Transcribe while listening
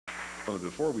from them.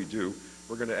 Before we do,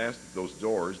 we're going to ask that those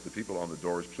doors, the people on the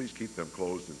doors, please keep them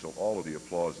closed until all of the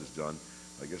applause is done.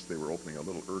 I guess they were opening a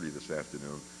little early this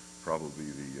afternoon, probably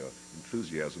the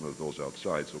enthusiasm of those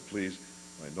outside. So please,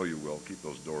 I know you will, keep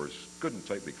those doors good and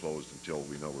tightly closed until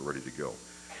we know we're ready to go.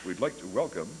 We'd like to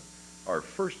welcome our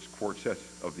first quartet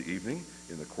of the evening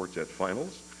in the quartet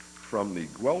finals from the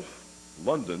Guelph,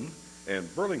 London,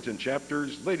 and Burlington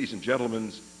chapters, ladies and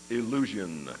gentlemen,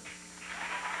 Illusion.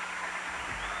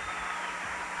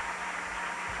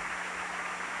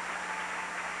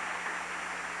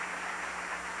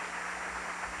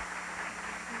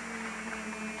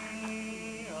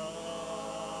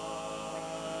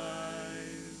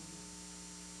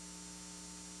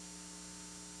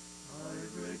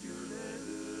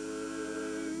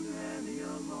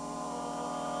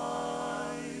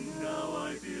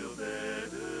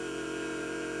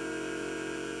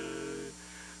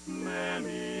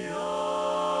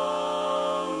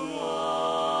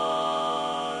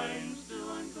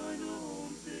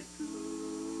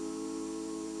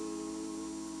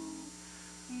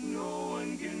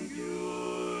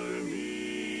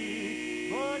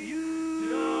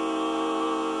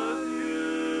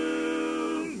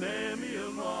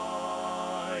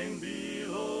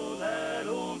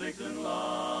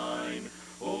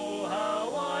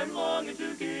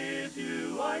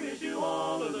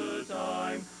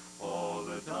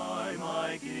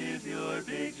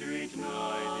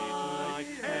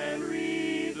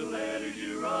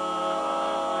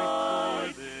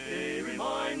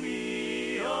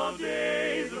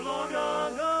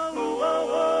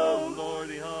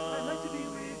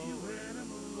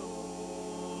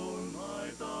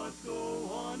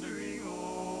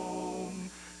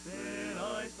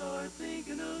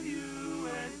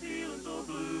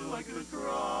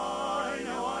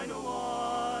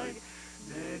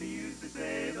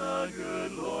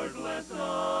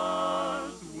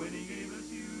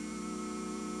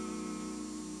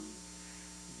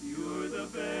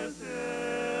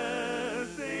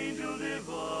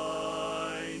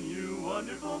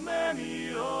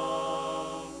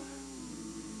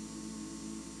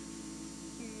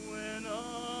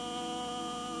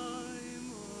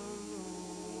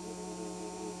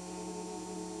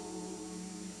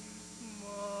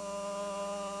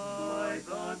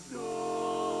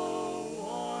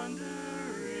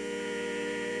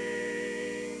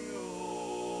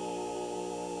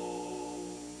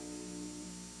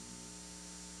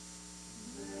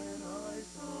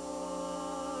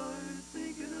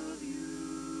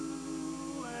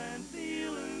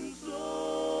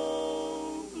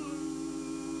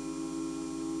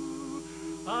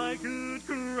 I could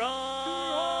cry,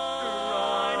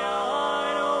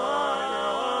 I know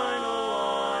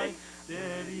why.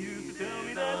 Daddy used to tell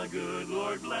me that the good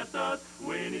Lord blessed us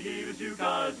when He gave us you,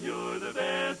 'cause you're the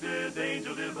bestest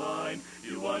angel divine.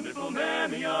 You wonderful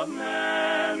mammy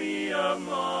of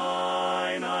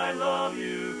mine. I love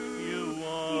you, you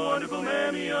wonderful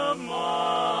mammy of mine.